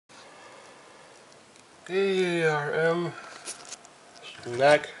KRM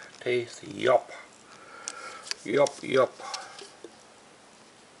snack taste yup. Yup.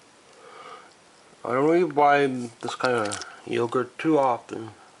 I don't really buy this kind of yogurt too often.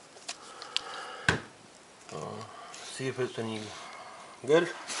 See if it's any good.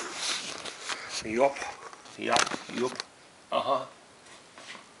 Yup. Uh-huh.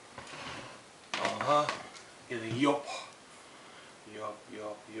 It's a yup.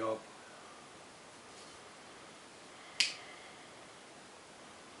 Yup.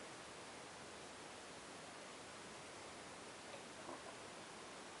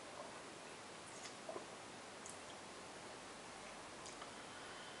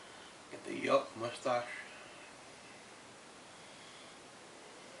 Get the yup mustache.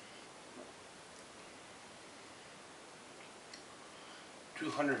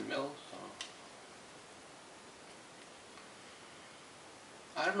 $200 mils.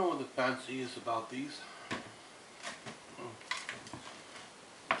 I don't know what the fancy is about these.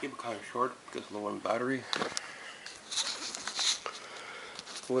 Keep it kind of short because low on battery.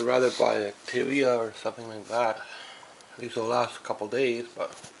 Would rather buy Activia or something like that. These will last a couple days,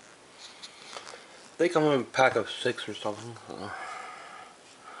 but they come in a pack of 6 or something.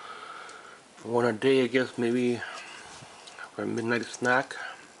 One a day, I guess, maybe for a midnight snack.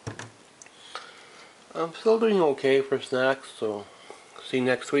 I'm still doing okay for snacks, so see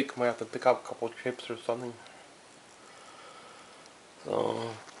next week. Might have to pick up a couple chips or something.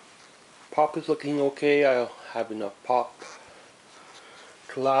 So pop is looking okay. I'll have enough pop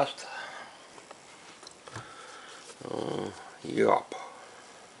to last. Yup.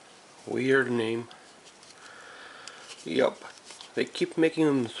 Weird name. Yup. They keep making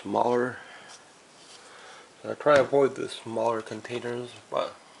them smaller. So I try to avoid the smaller containers,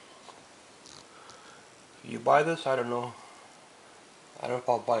 but if you buy this, I don't know. I don't know if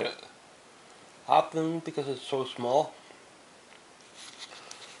I'll buy it often because it's so small.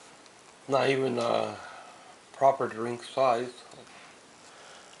 Not even a proper drink size.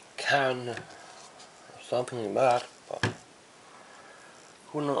 Can or something like that, but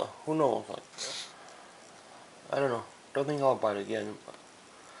who knows? Like, I don't know. Don't think I'll buy it again. But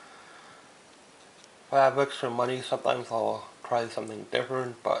if I have extra money, sometimes I'll try something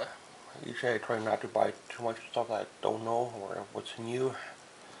different, but usually I try not to buy too much stuff that I don't know or what's new.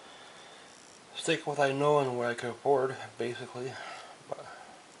 Stick with what I know and what I can afford, basically. But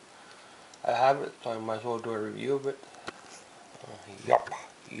I have it, so I might as well do a review of it. Yup.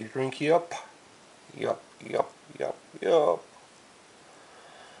 You drink yup. Yup.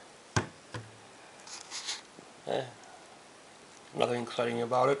 Nothing exciting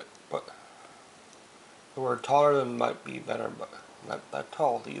about it, but if it were taller, then it might be better, but not that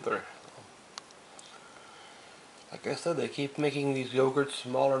tall either. Like I said, they keep making these yogurts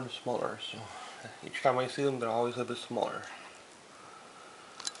smaller and smaller, so each time I see them, they're always a bit smaller.